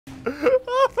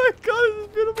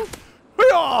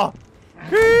Hee-yaw!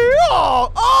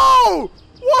 Hee-yaw! Oh!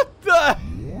 What the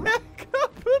heck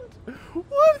happened?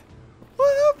 What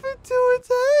happened to its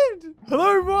head?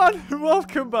 Hello everyone, and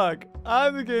welcome back.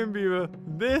 I'm TheGamingBeaver.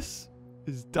 This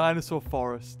is Dinosaur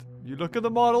Forest. You look at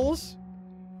the models.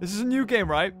 This is a new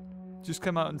game, right? Just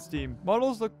came out on Steam.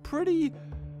 Models look pretty...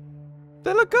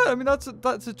 They look good. I mean, that's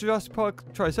a Jurassic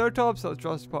Park Triceratops. That's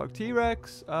Jurassic Park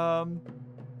T.rex. The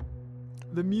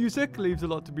music leaves a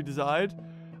lot to be desired.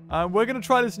 And we're going to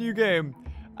try this new game.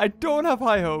 I don't have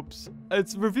high hopes.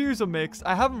 Its reviews are mixed.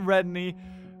 I haven't read any,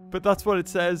 but that's what it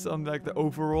says on like the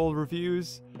overall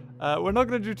reviews. We're not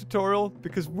going to do tutorial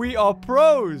because we are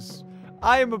pros.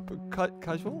 I am a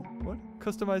casual? What?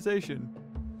 Customization.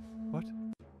 What?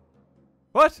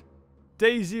 What?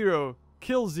 Day 0.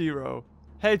 Kill 0.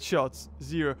 Headshots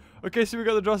 0. Okay, so we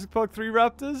got the Jurassic Park 3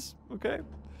 raptors. Okay.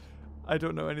 I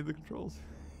don't know any of the controls.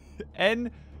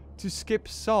 N to skip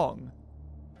song.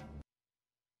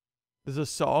 There's a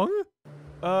song?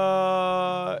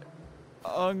 I'm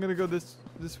gonna go this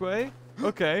way.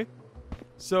 Okay.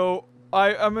 So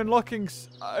I'm unlocking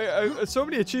so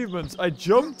many achievements. I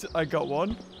jumped, I got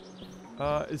one.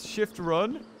 It's shift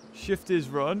run. Shift is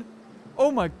run. Oh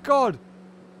my god.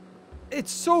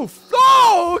 It's so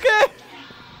oh, okay.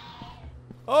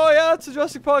 Oh yeah, that's a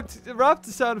Jurassic Park raptor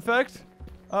sound effect.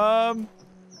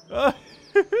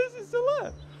 Is it still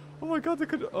there? Oh my god, they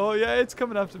could. Oh yeah, it's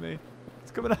coming after me. It's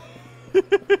coming.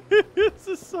 This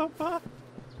is so bad.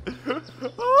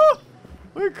 Oh,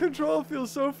 my control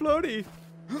feels so floaty.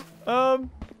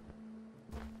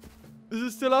 Is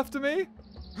it still after me?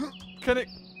 Can it?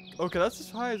 Okay, that's as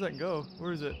high as I can go.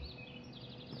 Where is it?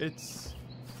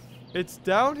 It's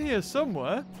down here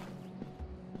somewhere.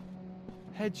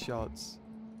 Headshots.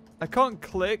 I can't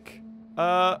click.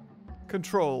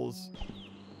 Controls.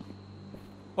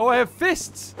 Oh, I have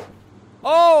fists.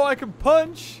 Oh, I can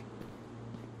punch.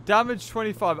 Damage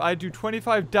 25. I do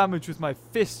 25 damage with my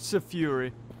fists of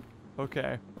fury.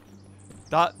 Okay.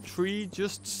 That tree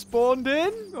just spawned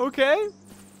in. Okay.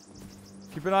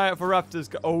 Keep an eye out for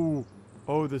raptors. Oh.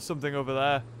 Oh, there's something over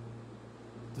there.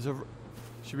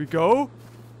 Should we go?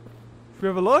 Should we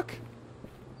have a look?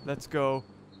 Let's go.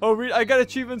 Oh, I got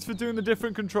achievements for doing the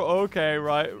different control. Okay,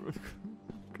 right.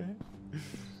 Okay.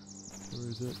 Where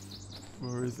is it?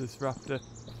 Where is this raptor?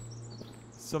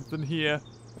 Something here.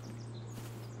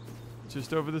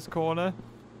 Just over this corner.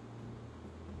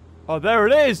 Oh, there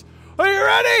it is! Are you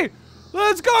ready?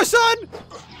 Let's go, son!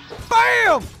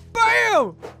 Bam!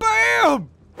 Bam! Bam!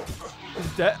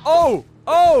 He's dead. Oh!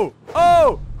 Oh!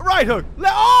 Oh! Right hook!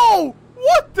 Oh!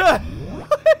 What the? I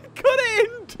got it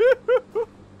into!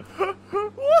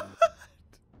 What?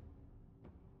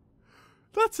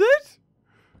 That's it?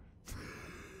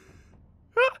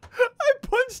 I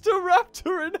punched a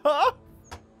raptor in half.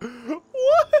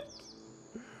 What?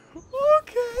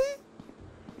 Okay.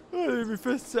 Oh, let me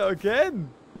fists out again.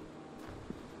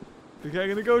 Okay, I'm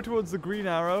gonna go towards the green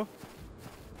arrow.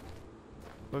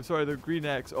 Oh, sorry, the green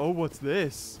X. Oh, what's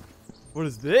this? What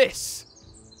is this?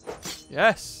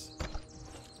 Yes.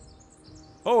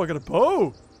 Oh, I got a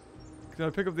bow. Can I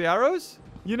pick up the arrows?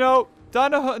 You know,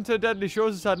 Dino Hunter Deadly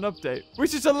Shores has had an update,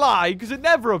 which is a lie because it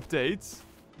never updates.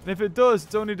 And if it does,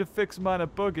 it's only to fix minor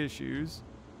bug issues.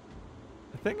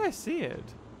 I think I see it.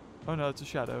 Oh no, it's a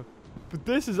shadow. But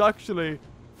this is actually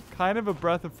kind of a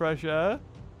breath of fresh air.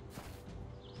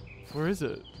 Where is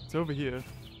it? It's over here.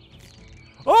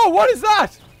 Oh, what is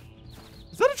that?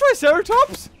 Is that a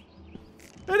Triceratops?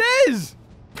 It is!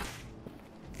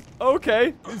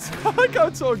 Okay. It's like how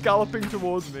it's sort of galloping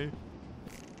towards me.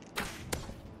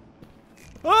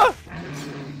 Ah!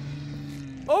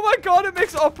 Oh my god, it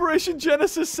makes Operation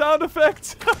Genesis sound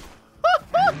effects.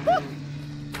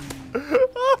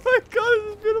 Oh my god, this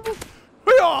is beautiful.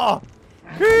 Hee-yaw!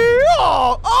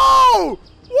 Hee-yaw! Oh!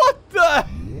 What the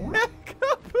heck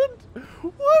happened?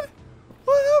 What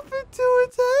happened to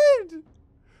its head?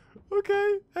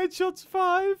 Okay, headshots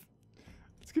 5.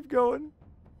 Let's keep going.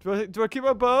 Do I keep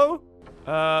my bow?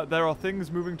 There are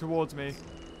things moving towards me.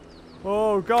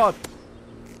 Oh god.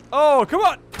 Oh, come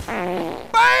on!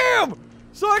 Bam!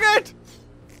 Suck it!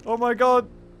 Oh my god.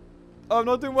 I'm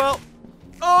not doing well.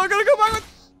 Oh, I gotta go back with...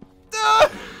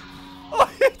 Oh,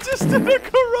 he just did a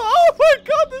corral. Oh my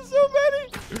god, there's so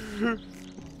many.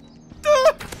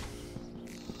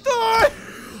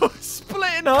 Oh,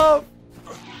 split in half.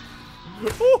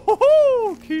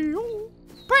 Oh, kill.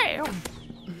 Bam.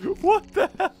 What the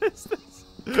hell is this?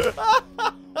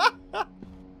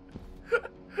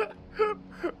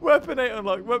 Weapon 8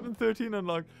 unlocked. Weapon 13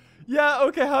 unlocked. Yeah,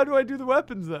 okay, how do I do the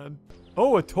weapons then?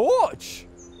 Oh, a torch.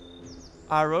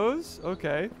 Arrows.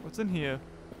 Okay, what's in here?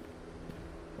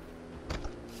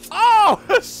 Oh! Oh,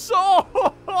 a sword!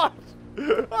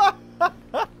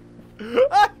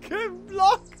 I can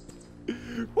block.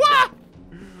 Wah!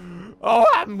 Oh,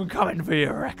 I'm coming for you,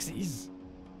 Rexies.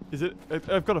 Is it?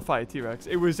 I've got to fight a T-Rex.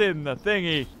 It was in the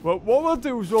thingy. Well, what we'll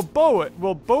do is we'll bow it.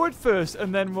 We'll bow it first,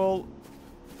 and then we'll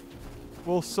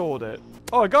sword it.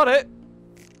 Oh, I got it.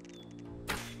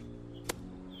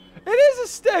 It is a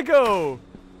stego.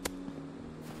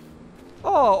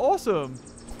 Oh, awesome.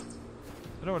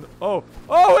 I don't want to.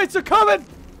 Oh, it's a coming.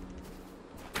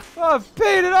 Oh, I've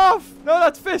paid it off. No,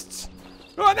 that's fists.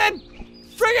 Go on then.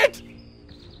 Bring it.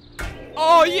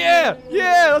 Oh, yeah.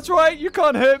 Yeah, that's right. You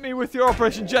can't hurt me with your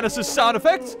Operation Genesis sound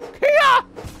effects. Here.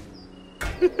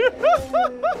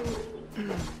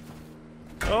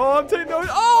 Oh, I'm taking those.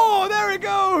 Oh, there it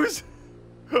goes.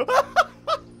 Why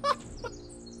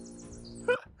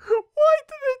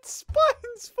did its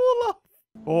spines fall off?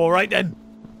 All right, then.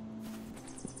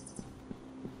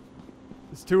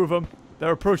 There's two of them.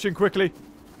 They're approaching quickly.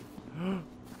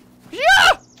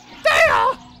 Yeah!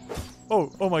 There!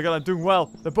 Oh my god, I'm doing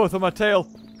well. They're both on my tail.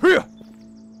 Here!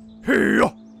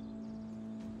 Here!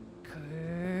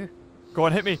 Go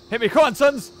on, hit me. Hit me. Come on,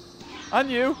 sons! And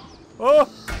you. Oh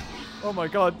my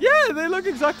god. Yeah, they look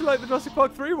exactly like the Jurassic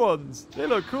Park 3 ones. They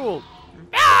look cool.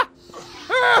 Ah!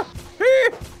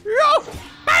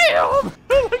 Bam!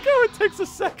 Look how it takes a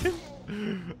second.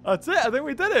 That's it. I think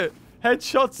we did it.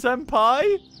 Headshot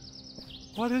senpai.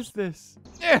 What is this?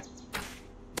 Yeah.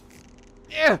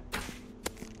 Yeah.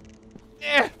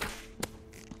 Yeah.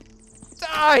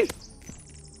 Die.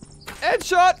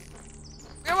 Headshot.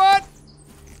 Come on.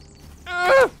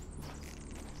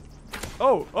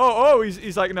 Oh,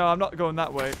 he's like, no, I'm not going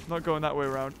that way. I'm not going that way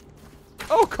around.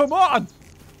 Oh, come on.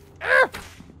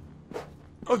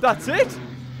 Oh, that's it?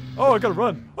 Oh, I gotta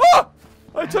run. Oh!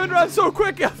 I turned around so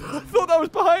quick. I thought that was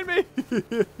behind me.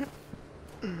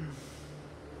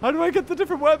 How do I get the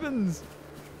different weapons?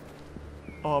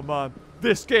 Oh, man.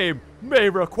 This game may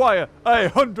require a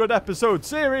 100-episode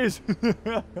series.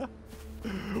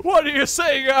 What do you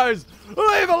say, guys?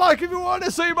 Leave a like if you want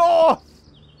to see more.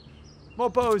 More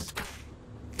bows.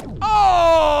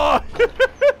 Oh! He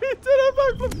did a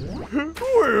backflip.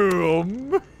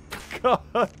 Boom.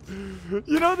 God.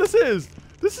 You know what this is?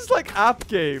 This is like app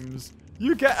games.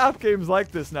 You get app games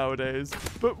like this nowadays.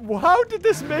 But how did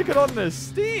this make it on this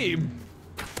Steam?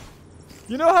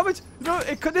 You know how much? You know,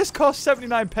 this cost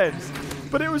 79 pence.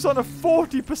 But it was on a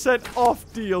 40%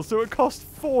 off deal, so it cost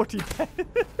 40 pence.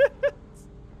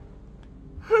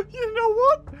 You know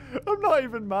what? I'm not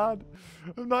even mad.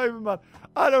 I'm not even mad.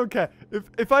 I don't care.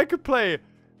 If I could play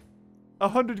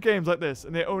 100 games like this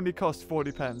and they only cost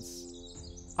 40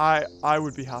 pence, I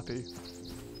would be happy.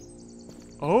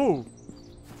 Oh,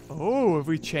 have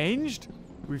we changed?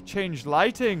 We've changed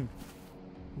lighting.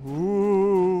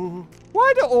 Ooh.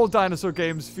 Why do all dinosaur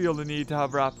games feel the need to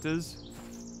have raptors?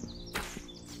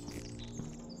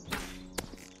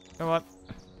 Come on.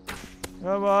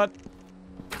 Come on.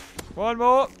 One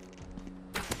more.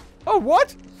 Oh,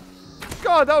 what?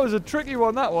 God, that was a tricky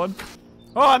one, that one.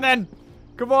 Oh, and then.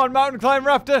 Come on, mountain climb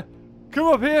raptor. Come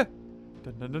up here.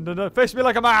 Dun, dun, dun, dun, dun. Face me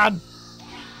like a man.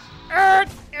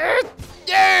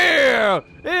 Yeah!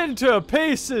 Into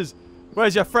pieces.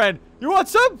 Where's your friend? You want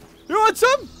some? You want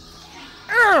some?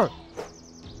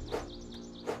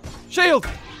 Shield.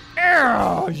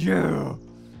 Yeah.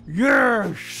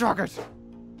 Yeah, suck it.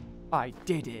 I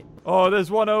did it. Oh,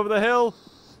 there's one over the hill.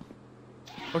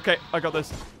 Okay, I got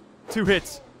this. 2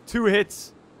 hits. 2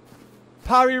 hits.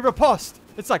 Parry riposte.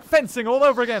 It's like fencing all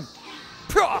over again.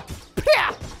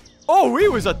 Oh, he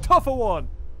was a tougher one.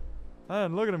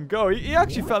 Man, look at him go. He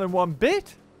actually fell in one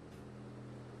bit.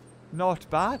 Not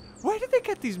bad. Where did they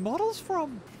get these models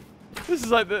from? This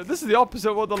is like this is the opposite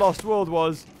of what the Lost World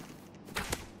was.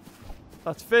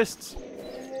 That's fists.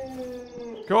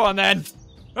 Go on then.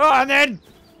 Go on then.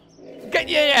 Get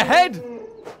you in your head.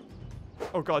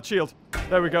 Oh god, shield.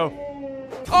 There we go.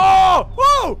 Oh!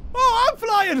 Whoa! Oh, I'm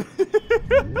flying!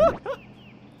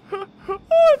 Oh,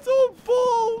 it's all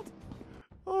bald.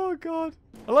 Oh god.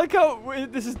 I like how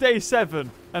this is day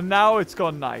 7 and now it's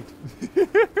gone night. Give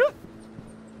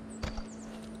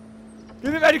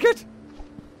me a medikit.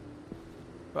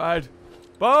 Right.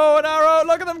 Bow and arrow,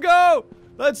 look at them go!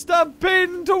 Let's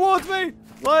stampede towards me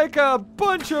like a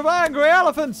bunch of angry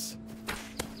elephants.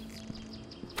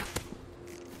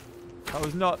 That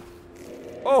was not...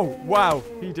 Oh, wow.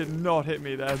 He did not hit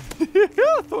me then.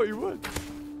 I thought he would.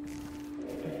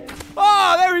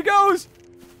 Ah, there he goes.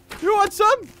 You want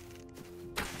some?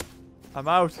 I'm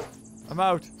out. I'm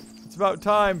out. It's about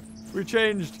time we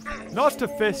changed. Not to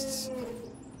fists,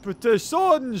 but to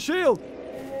sword and shield.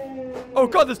 Oh,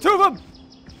 God, there's 2 of them.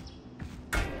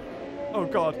 Oh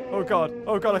god. Oh god.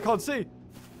 Oh god, I can't see.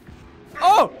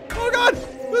 Oh! Oh god!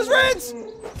 There's rains!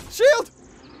 Shield!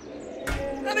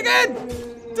 And again!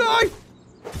 Die!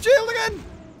 Shield again!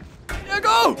 Yeah,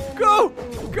 go! Go!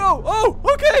 Go! Oh!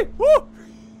 Okay! Woo!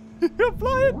 I'm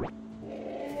flying!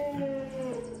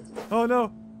 Oh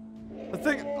no. I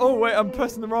think... Oh wait, I'm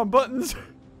pressing the wrong buttons.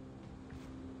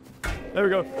 There we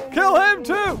go. Kill him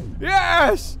too!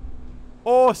 Yes!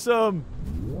 Awesome!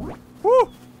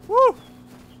 Woo! Woo!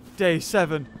 Day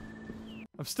 7.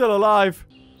 I'm still alive.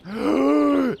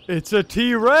 It's a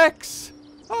T.rex!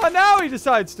 Oh, now he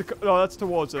decides to... Oh, that's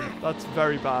towards him. That's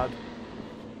very bad.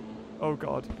 Oh,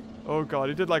 God. Oh, God.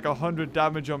 He did like 100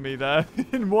 damage on me there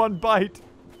in one bite.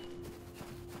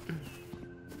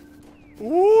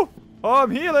 Ooh! Oh,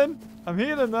 I'm healing. I'm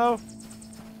healing, though.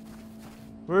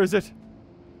 Where is it?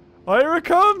 Oh, here it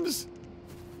comes!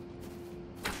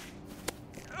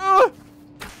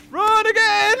 Run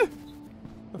again!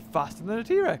 I'm faster than a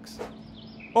T.rex.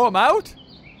 Oh, I'm out?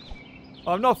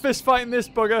 Oh, I'm not fist fighting this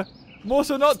bugger. I'm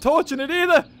also not torching it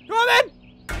either. Go on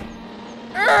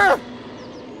then!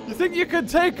 You think you can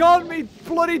take on me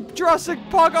bloody Jurassic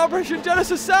Park Operation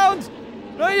Genesis sounds?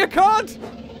 No, you can't!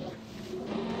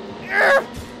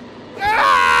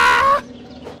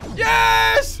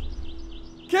 Yes!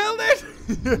 Killed it!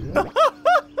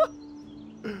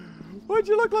 What'd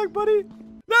you look like, buddy?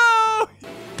 No!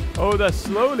 Oh, they're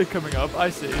slowly coming up. I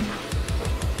see.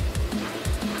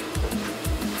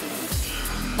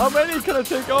 How many can I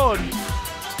take on?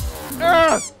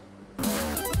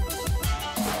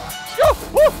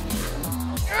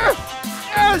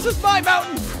 This is my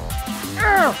mountain!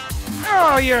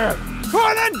 Oh, yeah! Go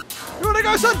on then! You wanna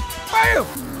go, son? Bam!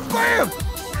 Bam!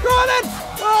 Go on then!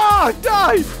 Oh, I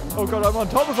died! Oh, God, I'm on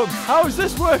top of him. How is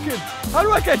this working? How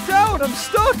do I get down? I'm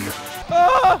stuck!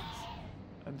 Ah!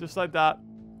 And just like that,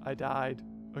 I died.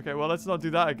 Okay, well, let's not do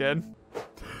that again.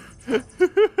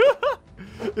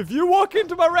 If you walk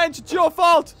into my wrench, it's your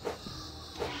fault.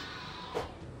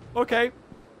 Okay.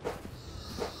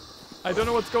 I don't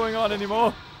know what's going on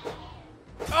anymore.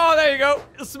 Oh, there you go.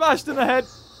 You're smashed in the head.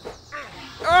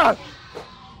 Ah!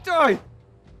 Die!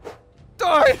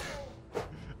 Die!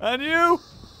 And you?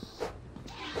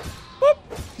 Boop.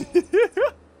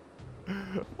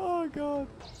 Oh, God.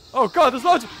 Oh, God, there's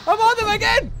loads. I'm on them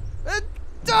again!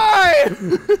 Die!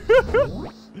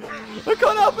 I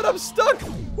can't help it, I'm stuck!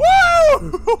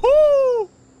 Woo!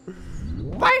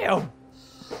 Bam!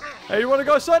 Hey, you wanna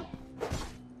go, son?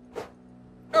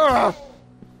 Ugh.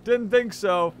 Didn't think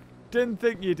so. Didn't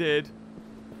think you did.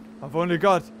 I've only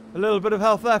got a little bit of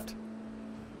health left.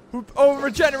 Oh,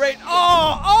 regenerate!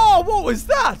 Oh, what was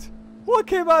that? What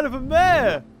came out of him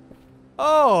there?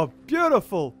 Oh,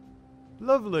 beautiful.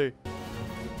 Lovely.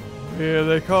 Here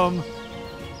they come.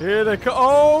 Here they come.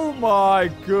 Oh my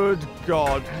good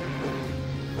God.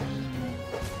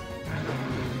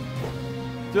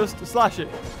 Just slash it.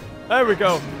 There we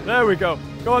go. There we go.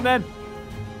 Go on then.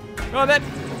 Go on then.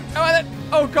 Go on then.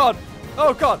 Oh God.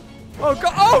 Oh God. Oh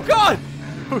God. Oh God.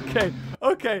 Okay.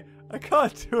 Okay. I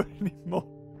can't do it anymore.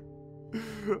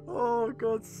 Oh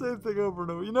God. Same thing over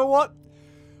and over. You know what?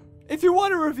 If you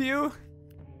want a review,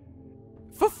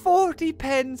 for 40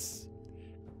 pence,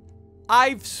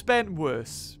 I've spent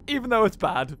worse, even though it's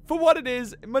bad. For what it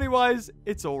is, money-wise,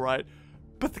 it's alright.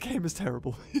 But the game is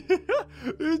terrible.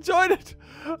 If you enjoyed it,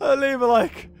 leave a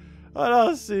like, and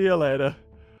I'll see you later.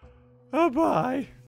 Bye-bye.